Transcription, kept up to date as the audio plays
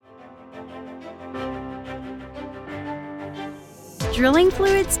Drilling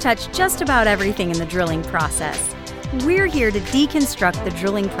fluids touch just about everything in the drilling process. We're here to deconstruct the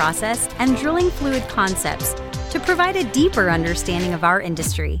drilling process and drilling fluid concepts to provide a deeper understanding of our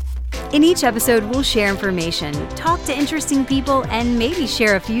industry. In each episode, we'll share information, talk to interesting people, and maybe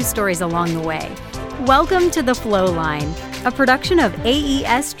share a few stories along the way. Welcome to The Flow Line, a production of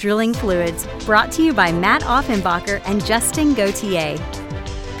AES Drilling Fluids, brought to you by Matt Offenbacher and Justin Gauthier.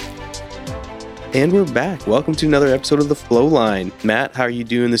 And we're back. Welcome to another episode of The Flow Line. Matt, how are you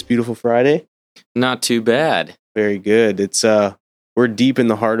doing this beautiful Friday? Not too bad. Very good. It's we're deep in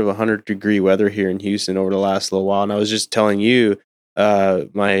the heart of 100-degree weather here in Houston over the last little while, and I was just telling you,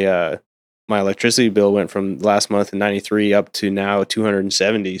 my electricity bill went from last month in 93 up to now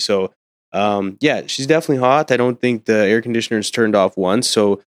 270. So, yeah, she's definitely hot. I don't think the air conditioner is turned off once,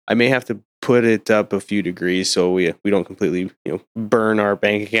 so I may have to put it up a few degrees so we don't completely burn our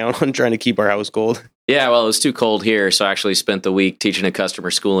bank account on trying to keep our house cold. Yeah, well, it was too cold here, so I actually spent the week teaching a customer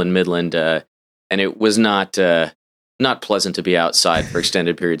school in Midland, and it was not pleasant to be outside for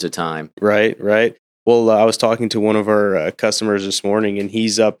extended periods of time. Right. Well, I was talking to one of our customers this morning, and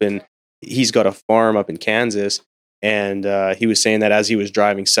he's got a farm up in Kansas, and he was saying that as he was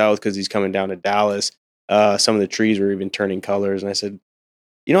driving south, because he's coming down to Dallas, some of the trees were even turning colors, and I said,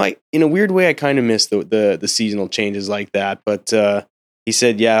 in a weird way, I kind of miss the seasonal changes like that. But he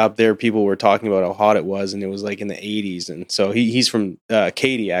said, yeah, up there, people were talking about how hot it was, and it was like in the 80s. And so he's from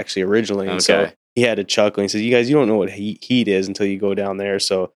Katy, actually, originally. And so he had to chuckle. He said, you guys, you don't know what heat is until you go down there.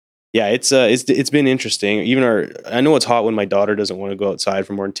 So yeah, it's been interesting. I know it's hot when my daughter doesn't want to go outside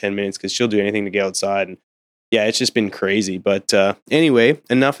for more than 10 minutes because she'll do anything to get outside. And yeah, it's just been crazy. But anyway,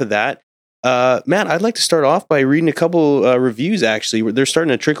 enough of that. Matt, I'd like to start off by reading a couple reviews, actually. They're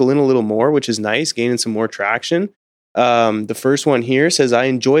starting to trickle in a little more, which is nice, gaining some more traction. The first one here says, I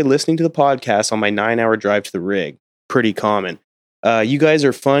enjoy listening to the podcast on my 9-hour drive to the rig. Pretty common. You guys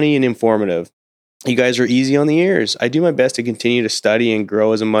are funny and informative. You guys are easy on the ears. I do my best to continue to study and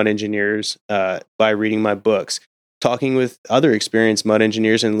grow as a mud engineer by reading my books, talking with other experienced mud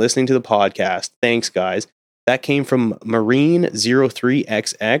engineers, and listening to the podcast. Thanks, guys. That came from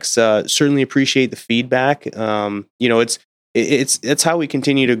Marine03XX. Certainly appreciate the feedback. It's how we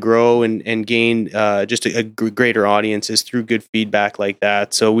continue to grow and gain just a greater audience is through good feedback like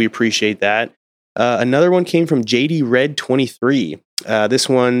that. So we appreciate that. Another one came from JD Red 23. This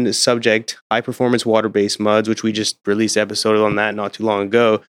one is subject high performance water based muds, which we just released an episode on that not too long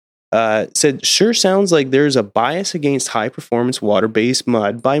ago. Said sure sounds like there's a bias against high performance water based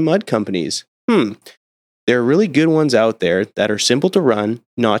mud by mud companies. There are really good ones out there that are simple to run,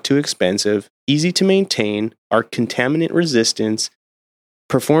 not too expensive, easy to maintain, are contaminant resistant,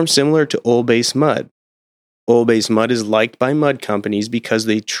 perform similar to oil-based mud. Oil-based mud is liked by mud companies because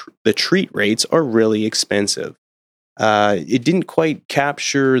the treat rates are really expensive. It didn't quite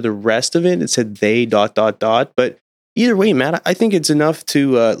capture the rest of it. It said they ... But either way, Matt, I think it's enough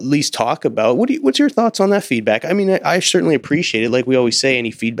to at least talk about. What's your thoughts on that feedback? I mean, I certainly appreciate it. Like we always say,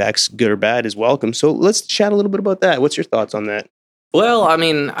 any feedback's good or bad is welcome. So let's chat a little bit about that. What's your thoughts on that? Well, I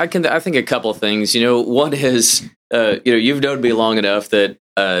mean, I think a couple of things. One is, you've known me long enough that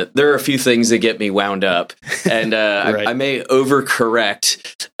there are a few things that get me wound up, and right. I may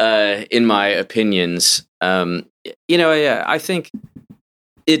overcorrect in my opinions. I think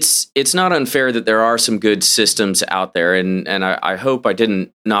it's not unfair that there are some good systems out there, and I hope I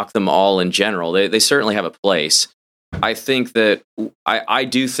didn't knock them all in general. They certainly have a place. I think that I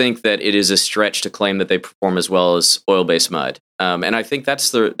do think that it is a stretch to claim that they perform as well as oil-based mud, and I think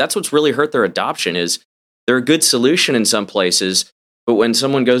that's what's really hurt their adoption. Is they're a good solution in some places, but when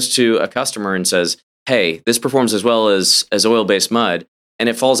someone goes to a customer and says, "Hey, this performs as well as oil-based mud," and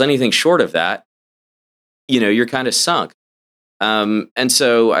it falls anything short of that, you're kind of sunk. And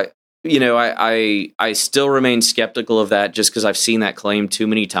so I still remain skeptical of that just because I've seen that claim too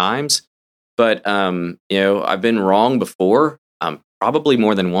many times. But I've been wrong before, probably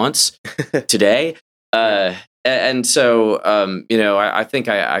more than once today. And so I think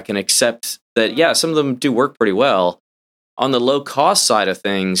I can accept that. Yeah, some of them do work pretty well. On the low cost side of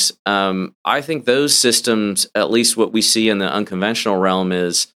things, I think those systems, at least what we see in the unconventional realm,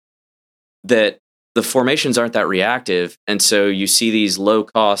 is that the formations aren't that reactive, and so you see these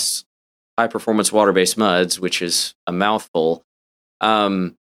low-cost, high-performance water-based muds, which is a mouthful,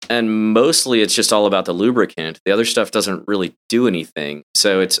 and mostly it's just all about the lubricant. The other stuff doesn't really do anything,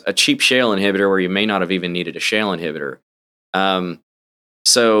 so it's a cheap shale inhibitor where you may not have even needed a shale inhibitor.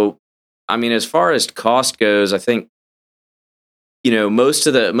 So, I mean, as far as cost goes, I think most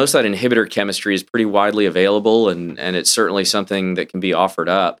of that inhibitor chemistry is pretty widely available, and it's certainly something that can be offered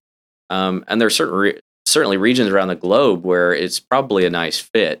up. And there are certainly regions around the globe where it's probably a nice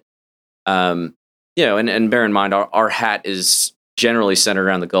fit. And bear in mind, our hat is generally centered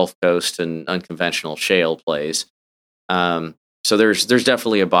around the Gulf Coast and unconventional shale plays. So there's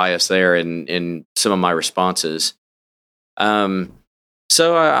definitely a bias there in some of my responses. So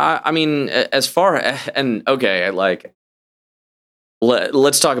I mean, as far and okay,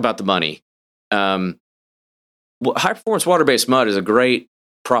 let's talk about the money. High performance water-based mud is a great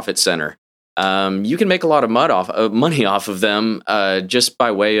profit center. You can make a lot of money off of them just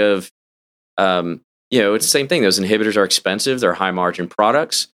by way of, it's the same thing. Those inhibitors are expensive. They're high margin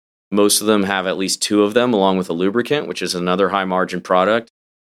products. Most of them have at least 2 of them, along with a lubricant, which is another high margin product.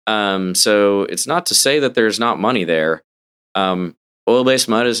 So it's not to say that there's not money there. Oil-based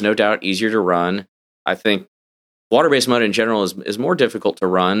mud is no doubt easier to run. I think water-based mud in general is more difficult to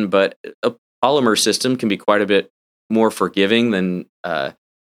run, but a polymer system can be quite a bit more forgiving than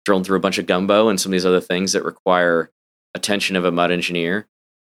drilling through a bunch of gumbo and some of these other things that require attention of a mud engineer.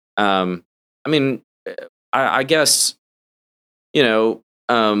 I guess,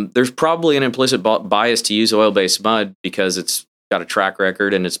 there's probably an implicit bias to use oil-based mud because it's got a track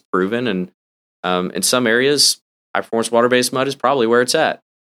record and it's proven. And in some areas, high-performance water-based mud is probably where it's at.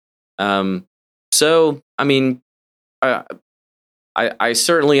 I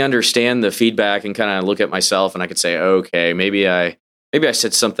certainly understand the feedback and kind of look at myself and I could say, okay, maybe I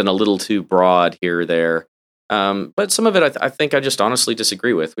said something a little too broad here or there. But some of it I think I just honestly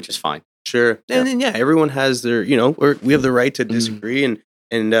disagree with, which is fine. Sure. And then, everyone has their, we have the right to disagree and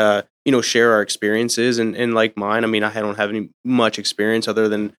share our experiences. And like mine, I don't have any much experience other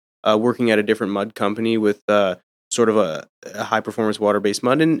than working at a different mud company with sort of a high performance water-based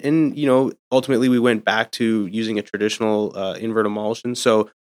mud. And ultimately we went back to using a traditional invert emulsion. So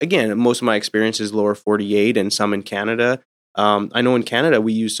again, most of my experience is lower 48 and some in Canada. I know in Canada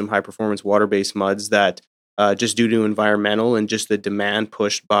we use some high performance water-based muds that just due to environmental and just the demand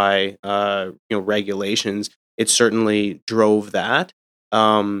pushed by regulations, it certainly drove that.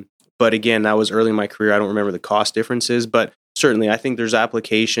 But again, that was early in my career. I don't remember the cost differences, but certainly I think there's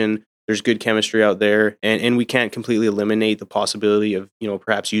application. There's good chemistry out there, and we can't completely eliminate the possibility of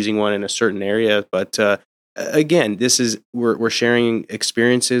perhaps using one in a certain area. But again, we're sharing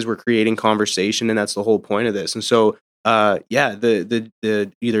experiences, we're creating conversation, and that's the whole point of this. And so,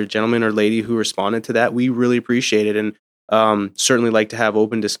 the either gentleman or lady who responded to that, we really appreciate it, and certainly like to have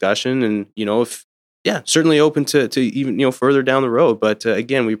open discussion. And certainly open to even further down the road. But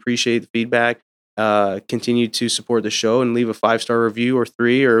again, we appreciate the feedback. Continue to support the show and leave a 5-star review or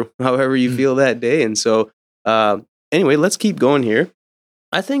 3 or however you feel that day. And so, anyway, let's keep going here.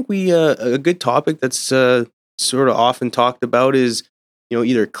 I think a good topic that's sort of often talked about is,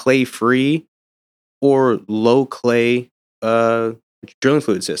 either clay free or low clay drilling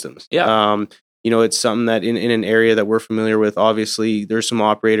fluid systems. Yeah. It's something that in an area that we're familiar with, obviously there's some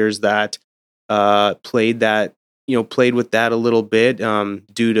operators that played with that a little bit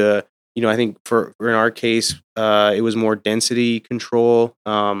due to, I think for in our case, it was more density control.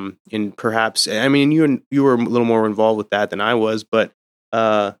 And perhaps, you were a little more involved with that than I was, but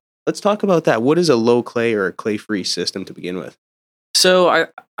let's talk about that. What is a low clay or a clay-free system to begin with? So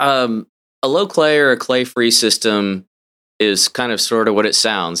a low clay or a clay-free system is kind of sort of what it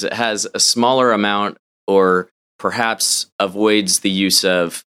sounds. It has a smaller amount or perhaps avoids the use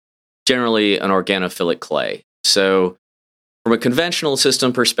of generally an organophilic clay. So from a conventional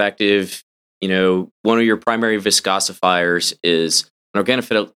system perspective, one of your primary viscosifiers is an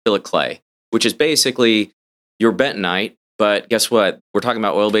organophilic clay, which is basically your bentonite. But guess what? We're talking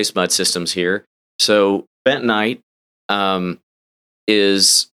about oil-based mud systems here. So bentonite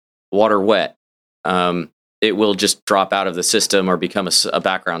is water wet. It will just drop out of the system or become a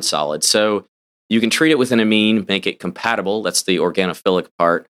background solid. So you can treat it with an amine, make it compatible. That's the organophilic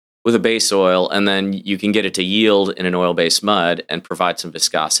part, with a base oil, and then you can get it to yield in an oil-based mud and provide some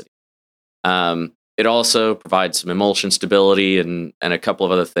viscosity. It also provides some emulsion stability and a couple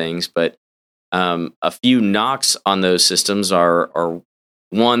of other things, but a few knocks on those systems are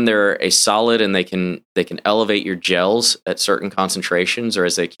one, they're a solid and they can elevate your gels at certain concentrations or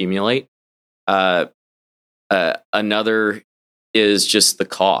as they accumulate. Another is just the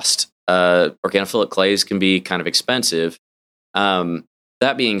cost. Organophilic clays can be kind of expensive.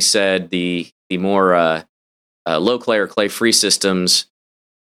 That being said, the more low clay or clay-free systems,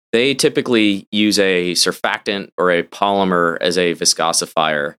 they typically use a surfactant or a polymer as a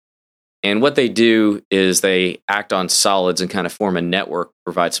viscosifier. And what they do is they act on solids and kind of form a network to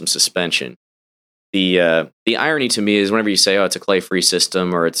provide some suspension. The irony to me is whenever you say, it's a clay-free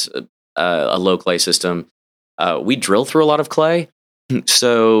system or it's a low clay system, we drill through a lot of clay.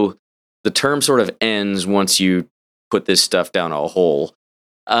 So the term sort of ends once you put this stuff down a hole.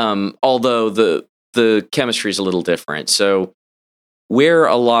 Although the chemistry is a little different. So where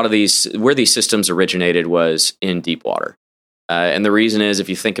these systems originated was in deep water. And the reason is, if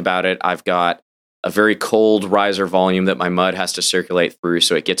you think about it, I've got a very cold riser volume that my mud has to circulate through,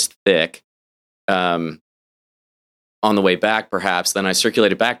 so it gets thick on the way back, perhaps. Then I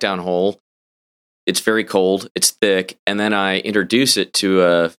circulate it back down hole. It's very cold, it's thick, and then I introduce it to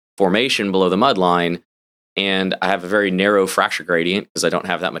a formation below the mud line, and I have a very narrow fracture gradient because I don't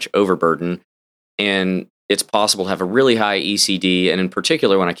have that much overburden. And it's possible to have a really high ECD, and in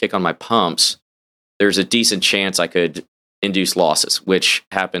particular, when I kick on my pumps, there's a decent chance I could induce losses, which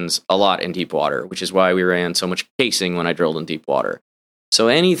happens a lot in deep water, which is why we ran so much casing when I drilled in deep water. So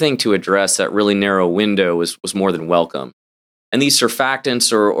anything to address that really narrow window was more than welcome. And these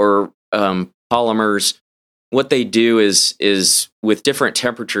surfactants or polymers, what they do is with different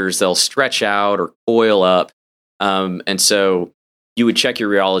temperatures, they'll stretch out or coil up. And so you would check your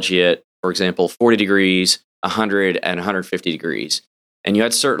rheology at, for example, 40 degrees, 100, and 150 degrees. And you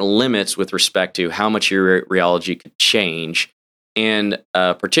had certain limits with respect to how much your rheology could change, and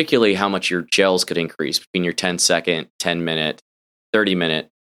particularly how much your gels could increase between your 10-second, 10-minute,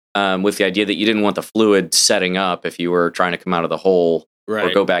 30-minute, with the idea that you didn't want the fluid setting up if you were trying to come out of the hole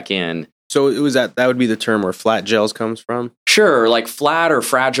or go back in. So it was that would be the term where flat gels comes from? Sure, like flat or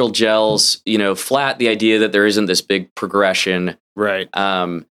fragile gels. Flat, the idea that there isn't this big progression. Right.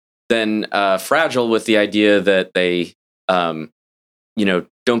 Then fragile with the idea that they,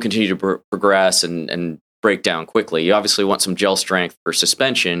 don't continue to progress and break down quickly. You obviously want some gel strength for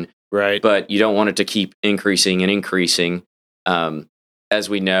suspension, right? But you don't want it to keep increasing and increasing, as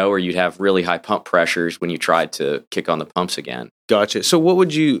we know, or you'd have really high pump pressures when you tried to kick on the pumps again. Gotcha. So what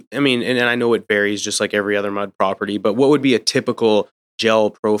would you, and I know it varies just like every other mud property, but what would be a typical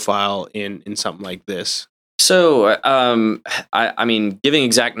gel profile in something like this? So, I mean, giving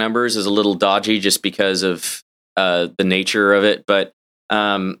exact numbers is a little dodgy just because of the nature of it. But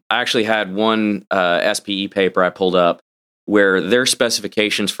I actually had one SPE paper I pulled up where their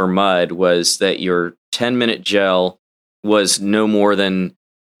specifications for mud was that your 10-minute gel was no more than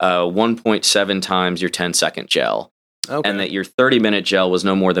 1.7 times your 10-second gel. Okay. And that your 30-minute gel was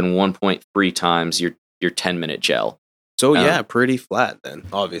no more than 1.3 times your 10-minute gel. So, yeah, pretty flat then,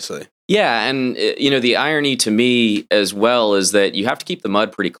 obviously. Yeah, and the irony to me as well is that you have to keep the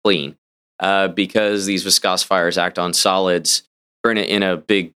mud pretty clean because these viscosifiers act on solids. In a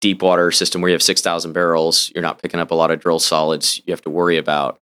big deep water system where you have 6,000 barrels, you're not picking up a lot of drill solids you have to worry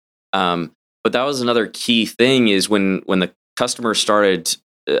about. But that was another key thing is when the customer started,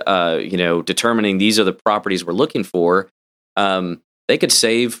 determining these are the properties we're looking for, they could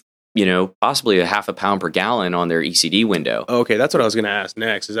save possibly a half a pound per gallon on their ECD window. Okay, that's what I was going to ask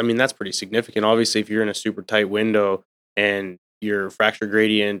next. That's pretty significant. Obviously, if you're in a super tight window and your fracture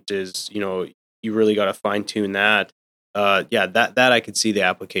gradient is, you really got to fine tune that. That I could see the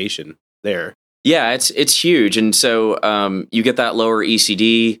application there. Yeah, it's huge, and so you get that lower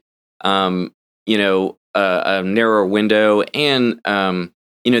ECD, a narrower window, and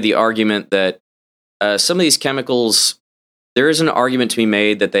the argument that some of these chemicals. There is an argument to be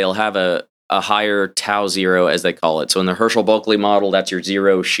made that they'll have a higher tau zero, as they call it. So in the Herschel-Bulkley model, that's your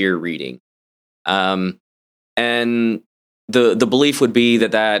zero shear reading. And the belief would be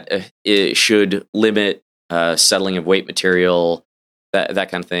that it should limit settling of weight material, that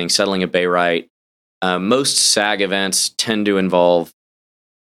kind of thing, settling of barite. Most SAG events tend to involve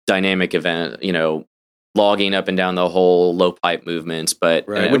dynamic event, logging up and down the hole, low pipe movements, but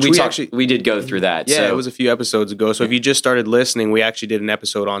right. We did go through that. Yeah, it was a few episodes ago. So if you just started listening, we actually did an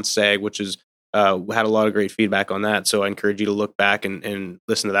episode on SAG, which is had a lot of great feedback on that. So I encourage you to look back and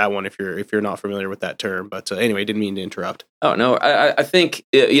listen to that one if you're not familiar with that term. But anyway, didn't mean to interrupt. Oh no, I think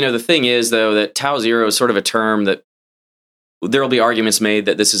the thing is though that tau zero is sort of a term that there will be arguments made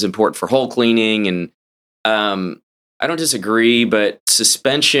that this is important for hole cleaning, and I don't disagree, but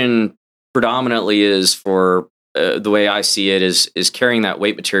suspension predominantly is for the way I see it is carrying that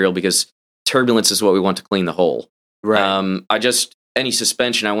weight material because turbulence is what we want to clean the hole. Right. Any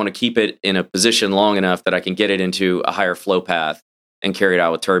suspension, I want to keep it in a position long enough that I can get it into a higher flow path and carry it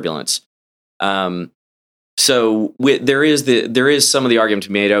out with turbulence. So there is some of the argument to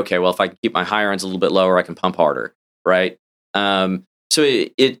be made. Okay, well, if I can keep my high irons a little bit lower, I can pump harder, right? So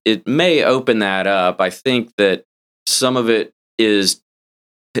it may open that up. I think that some of it is.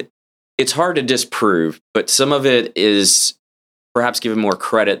 It's hard to disprove, but some of it is perhaps given more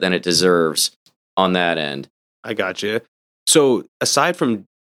credit than it deserves on that end. I got you. So aside from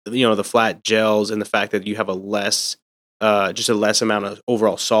the flat gels and the fact that you have a less just a less amount of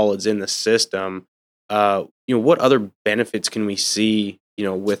overall solids in the system. What other benefits can we see,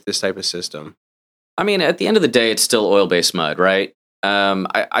 with this type of system? I mean, at the end of the day, it's still oil-based mud, right?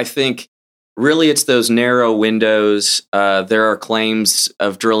 I think really it's those narrow windows. There are claims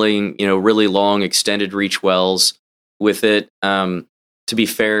of drilling, really long extended reach wells with it. To be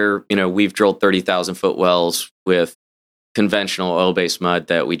fair, we've drilled 30,000 foot wells with conventional oil-based mud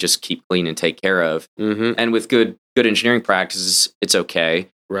that we just keep clean and take care of. Mm-hmm. And with good engineering practices, it's okay.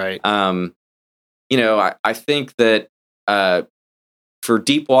 Right. I think that for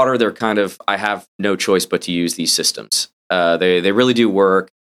deep water, I have no choice but to use these systems. They really do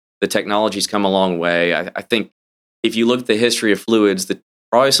work. The technology's come a long way. I think if you look at the history of fluids,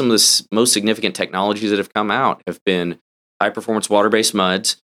 probably some of the most significant technologies that have come out have been high-performance water-based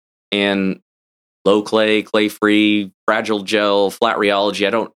muds and low clay, clay-free, fragile gel, flat rheology. I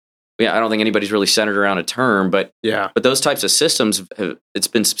don't think anybody's really centered around a term, but those types of systems it's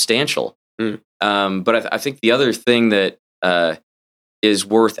been substantial. But I think the other thing that is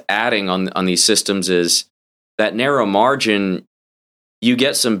worth adding on these systems is that narrow margin. You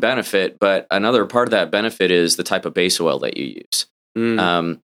get some benefit, but another part of that benefit is the type of base oil that you use.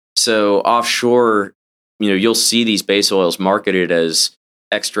 So offshore, you'll see these base oils marketed as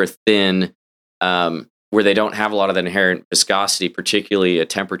extra thin, where they don't have a lot of the inherent viscosity, particularly a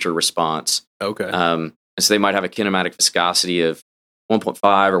temperature response. Okay. So they might have a kinematic viscosity of 1.5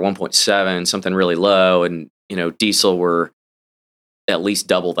 or 1.7, something really low, and diesel were at least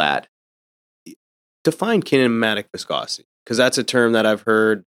double that. Define kinematic viscosity, because that's a term that I've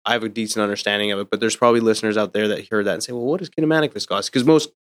heard. I have a decent understanding of it, but there's probably listeners out there that hear that and say, well, what is kinematic viscosity? Because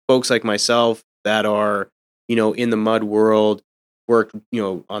most folks like myself that are, in the mud world, work,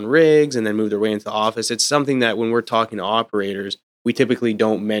 on rigs and then move their way into the office. It's something that when we're talking to operators, we typically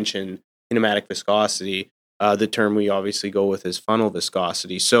don't mention kinematic viscosity. The term we obviously go with is funnel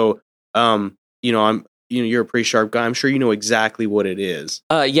viscosity. So, you're a pretty sharp guy. I'm sure you know exactly what it is.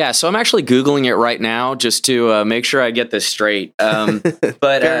 Yeah, so I'm actually Googling it right now just to make sure I get this straight.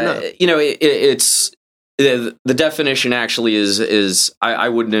 But it's the definition actually is I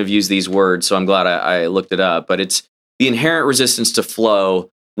wouldn't have used these words, so I'm glad I looked it up. But it's the inherent resistance to flow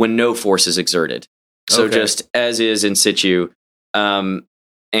when no force is exerted. So just as is in situ. And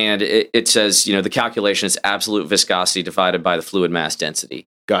it says, the calculation is absolute viscosity divided by the fluid mass density.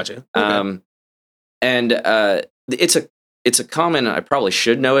 Gotcha. Okay. And it's a common. I probably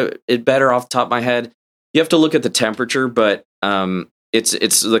should know it better off the top of my head. You have to look at the temperature, but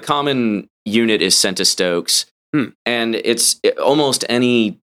it's the common unit is centistokes, and almost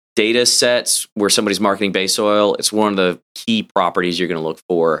any data sets where somebody's marketing base oil. It's one of the key properties you're going to look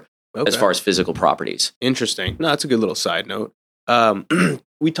for as far as physical properties. Interesting. No, that's a good little side note.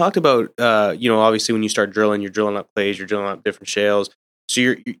 We talked about obviously when you start drilling, you're drilling up clays, you're drilling up different shales. So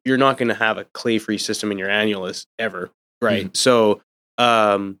you're not going to have a clay-free system in your annulus ever, right? Mm-hmm. So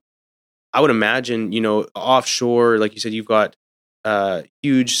I would imagine, offshore, like you said, you've got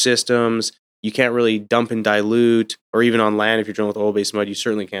huge systems. You can't really dump and dilute, or even on land, if you're drilling with oil-based mud, you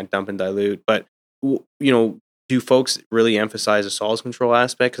certainly can't dump and dilute. But do folks really emphasize the solids control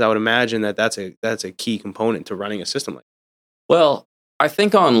aspect? Because I would imagine that's a key component to running a system like that. Well, I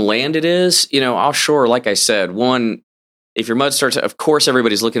think on land it is. Offshore, like I said, if your mud starts, of course,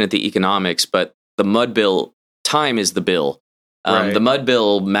 everybody's looking at the economics, but the mud bill, time is the bill. Right. The mud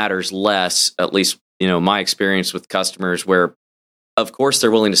bill matters less, at least, my experience with customers where, of course, they're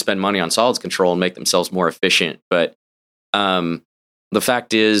willing to spend money on solids control and make themselves more efficient. But the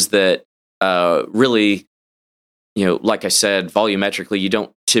fact is that really, like I said, volumetrically, you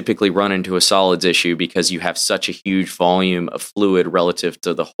don't typically run into a solids issue because you have such a huge volume of fluid relative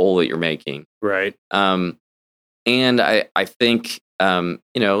to the hole that you're making. Right. And I think,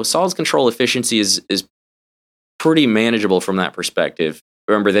 solids control efficiency is pretty manageable from that perspective.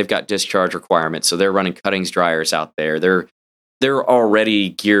 Remember, they've got discharge requirements, so they're running cuttings dryers out there. They're already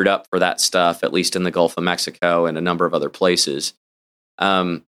geared up for that stuff, at least in the Gulf of Mexico and a number of other places.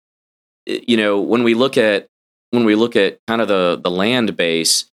 When we look at kind of the land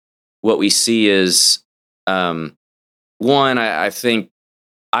base, what we see is I think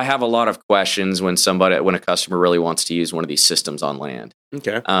I have a lot of questions when a customer really wants to use one of these systems on land.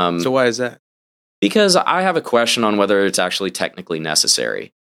 Okay. So why is that? Because I have a question on whether it's actually technically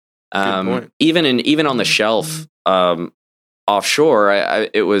necessary. Good point. Even on the shelf offshore,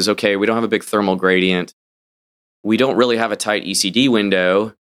 it was okay. We don't have a big thermal gradient. We don't really have a tight ECD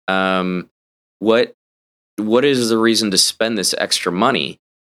window. What is the reason to spend this extra money?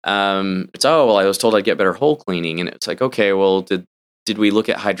 I was told I'd get better hole cleaning, and it's like, okay, well, did we look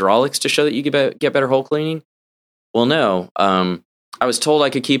at hydraulics to show that you get better hole cleaning? well, no. I was told I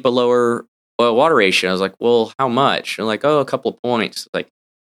could keep a lower oil water ratio. I was like, well, how much? And like, oh, a couple of points. Like,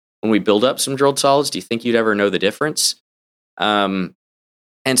 when we build up some drilled solids, do you think you'd ever know the difference? And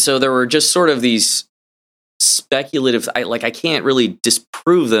so there were just sort of these speculative, I can't really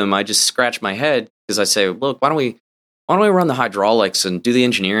disprove them. I just scratch my head because I say, look, why don't we run the hydraulics and do the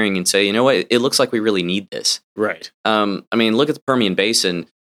engineering and say, you know what, it looks like we really need this. Right. I mean, look at the Permian Basin.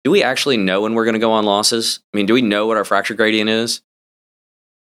 Do we actually know when we're going to go on losses? I mean, do we know what our fracture gradient is?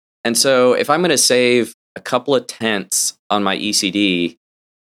 And so if I'm going to save a couple of tenths on my ECD,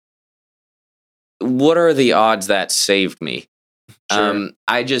 what are the odds that saved me? Sure.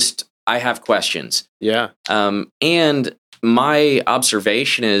 I have questions. Yeah. And my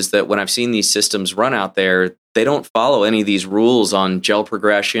observation is that when I've seen these systems run out there, they don't follow any of these rules on gel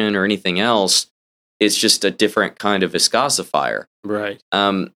progression or anything else. It's just a different kind of viscosifier. Right.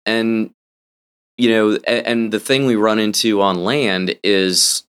 And, you know, and the thing we run into on land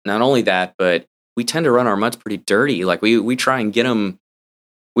is not only that, but we tend to run our muds pretty dirty. Like we try and get them.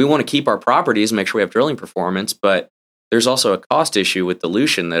 We want to keep our properties and make sure we have drilling performance, but there's also a cost issue with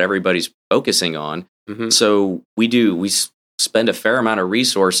dilution that everybody's focusing on. Mm-hmm. So we spend a fair amount of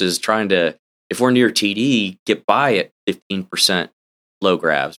resources trying to, if we're near TD, get by at 15% low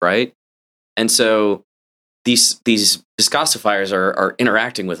gravs, right? And so these viscosifiers are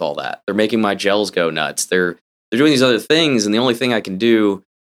interacting with all that. They're making my gels go nuts. They're doing these other things, and the only thing I can do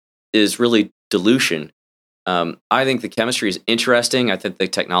is really dilution. I think the chemistry is interesting. I think the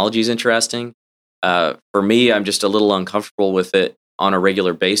technology is interesting. For me, I'm just a little uncomfortable with it on a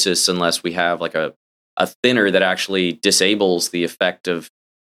regular basis unless we have like a thinner that actually disables the effect of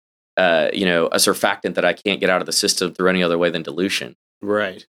a surfactant that I can't get out of the system through any other way than dilution.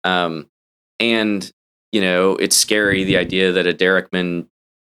 Right. And it's scary, the idea that a derrickman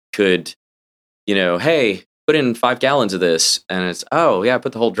could, hey, put in 5 gallons of this, and it's, oh yeah,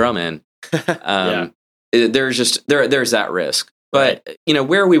 put the whole drum in. There's that risk. But right.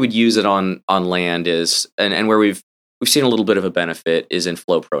 Where we would use it on land is, and where we've seen a little bit of a benefit is in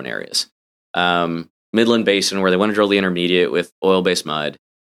flow prone areas. Midland Basin, where they want to drill the intermediate with oil-based mud.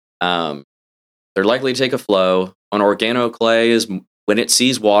 They're likely to take a flow. On organoclay is when it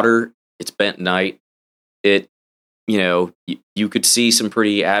sees water, it's bentonite. You could see some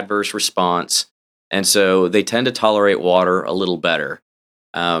pretty adverse response. And so they tend to tolerate water a little better.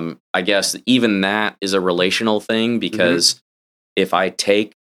 I guess even that is a relational thing because if I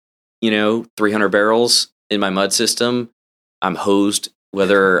take, 300 barrels in my mud system, I'm hosed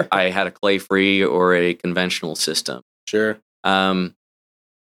whether I had a clay-free or a conventional system. Sure.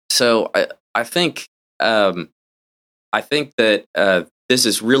 So I think that this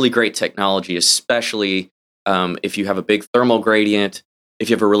is really great technology, especially if you have a big thermal gradient, if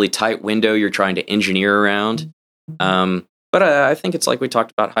you have a really tight window you're trying to engineer around. But I think it's like we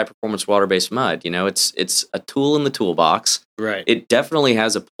talked about high-performance water-based mud. It's a tool in the toolbox. Right. It definitely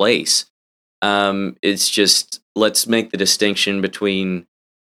has a place. It's just, let's make the distinction between,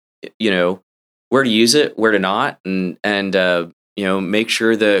 where to use it, where to not, and make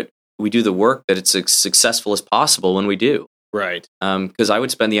sure that we do the work that it's as successful as possible when we do. Right. Because I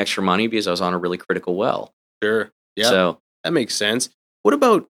would spend the extra money because I was on a really critical well. Sure. Yeah. So that makes sense. What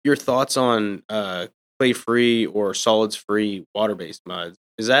about your thoughts on clay-free or solids-free water-based muds?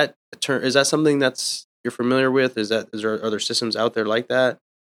 Is that something that's you're familiar with? Are there systems out there like that?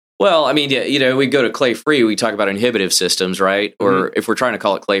 Well, I mean, yeah, we go to clay-free, we talk about inhibitive systems, right? Or if we're trying to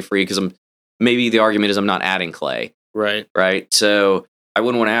call it clay-free, because maybe the argument is I'm not adding clay. Right. Right. So I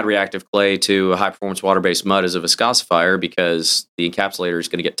wouldn't want to add reactive clay to a high-performance water-based mud as a viscosifier because the encapsulator is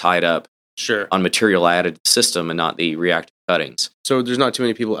going to get tied up on material added to the system and not the reactive cuttings. So there's not too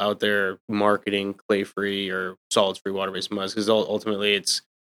many people out there marketing clay-free or solids-free water-based muds because ultimately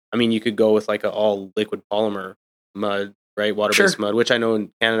you could go with like an all-liquid polymer mud, right? Water-based mud, which I know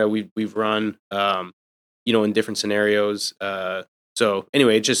in Canada we've run, in different scenarios. So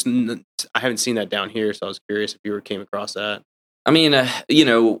anyway, I haven't seen that down here, so I was curious if you came across that. I mean,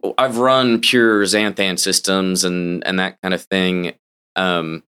 I've run pure xanthan systems and that kind of thing.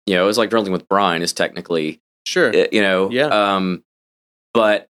 It was like drilling with brine is technically sure.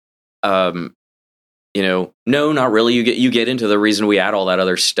 But no, not really. You get into the reason we add all that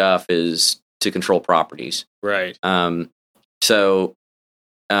other stuff is to control properties, right? I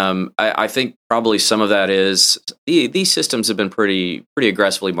think probably some of that is these systems have been pretty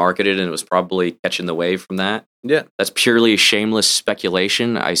aggressively marketed, and it was probably catching the wave from that. Yeah, that's purely shameless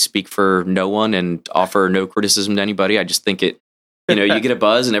speculation. I speak for no one and offer no criticism to anybody. I just think it. You get a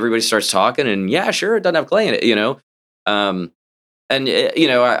buzz and everybody starts talking, and yeah, sure, it doesn't have clay in it. I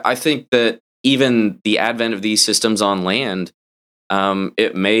think that even the advent of these systems on land,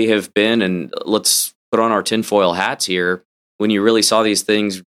 it may have been, and let's put on our tinfoil hats here, when you really saw these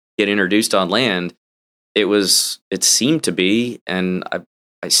things get introduced on land, it seemed to be, and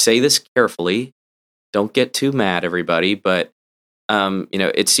I say this carefully, don't get too mad, everybody, but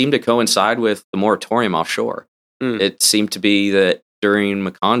it seemed to coincide with the moratorium offshore. It seemed to be that during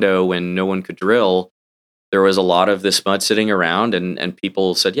Macondo, when no one could drill, there was a lot of this mud sitting around, and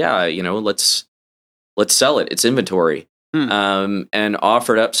people said, yeah, let's sell it. It's inventory. And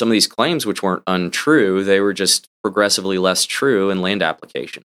offered up some of these claims, which weren't untrue. They were just progressively less true in land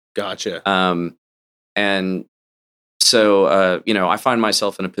application. Gotcha. And so, I find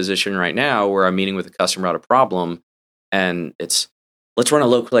myself in a position right now where I'm meeting with a customer about a problem, and it's, let's run a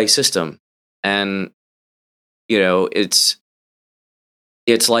low clay system. And,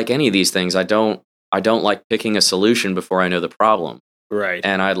 it's like any of these things. I don't like picking a solution before I know the problem. Right.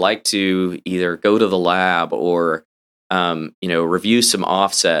 And I'd like to either go to the lab or, review some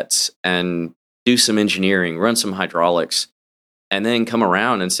offsets and do some engineering, run some hydraulics, and then come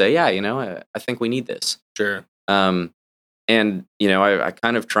around and say, yeah, I think we need this. Sure. And, I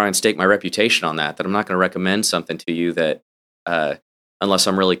kind of try and stake my reputation on that I'm not going to recommend something to you that, unless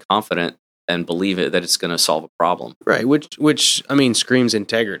I'm really confident and believe it, that it's going to solve a problem. Right. Which screams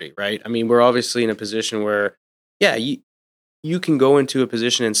integrity, right? We're obviously in a position where, you can go into a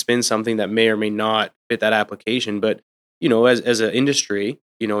position and spin something that may or may not fit that application. But, as an industry,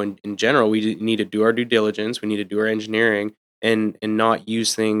 in general, we need to do our due diligence. We need to do our engineering and not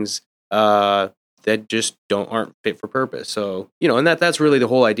use things that just aren't fit for purpose. So, and that's really the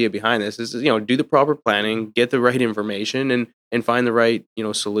whole idea behind this is, do the proper planning, get the right information and find the right,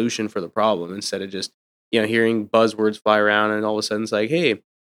 solution for the problem instead of just, hearing buzzwords fly around and all of a sudden it's like, hey,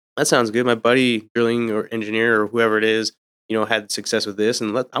 that sounds good. My buddy drilling or engineer or whoever it is, had success with this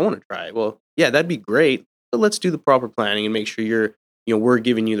and I want to try it. Well, yeah, that'd be great. But let's do the proper planning and make sure we're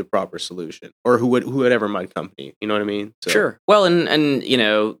giving you the proper solution or whatever mud company, you know what I mean? So. Sure. Well, and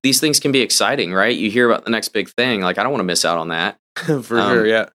these things can be exciting, right? You hear about the next big thing. Like, I don't want to miss out on that. For sure.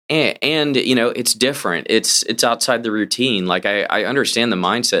 Yeah. And it's different. It's outside the routine. Like I understand the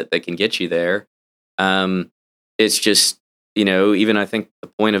mindset that can get you there. It's just, even I think the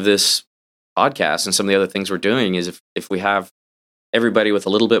point of this podcast and some of the other things we're doing is if we have everybody with a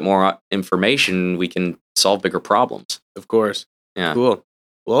little bit more information, we can solve bigger problems. Of course. Yeah. Cool.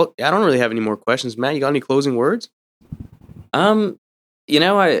 Well, I don't really have any more questions. Matt, you got any closing words? I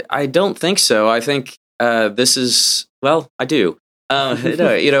don't think so. I think this is, well, I do.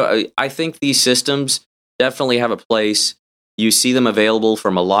 I think these systems definitely have a place. You see them available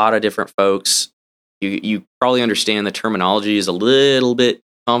from a lot of different folks. You probably understand the terminology is a little bit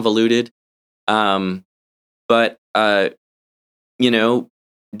convoluted. But do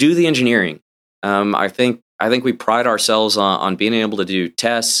the engineering. I think we pride ourselves on being able to do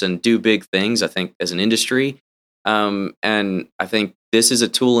tests and do big things, I think, as an industry. And I think this is a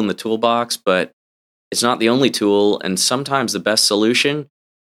tool in the toolbox, but it's not the only tool. And sometimes the best solution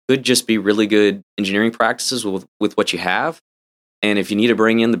could just be really good engineering practices with what you have. And if you need to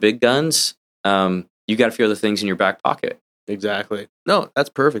bring in the big guns, you got a few other things in your back pocket. Exactly. No, that's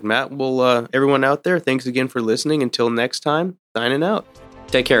perfect, Matt. Well, everyone out there, thanks again for listening. Until next time, signing out.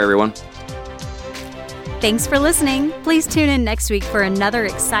 Take care, everyone. Thanks for listening. Please tune in next week for another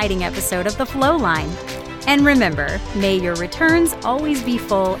exciting episode of The Flow Line. And remember, may your returns always be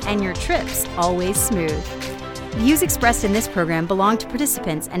full and your trips always smooth. Views expressed in this program belong to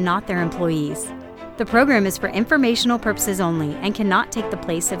participants and not their employees. The program is for informational purposes only and cannot take the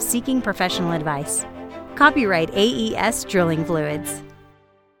place of seeking professional advice. Copyright AES Drilling Fluids.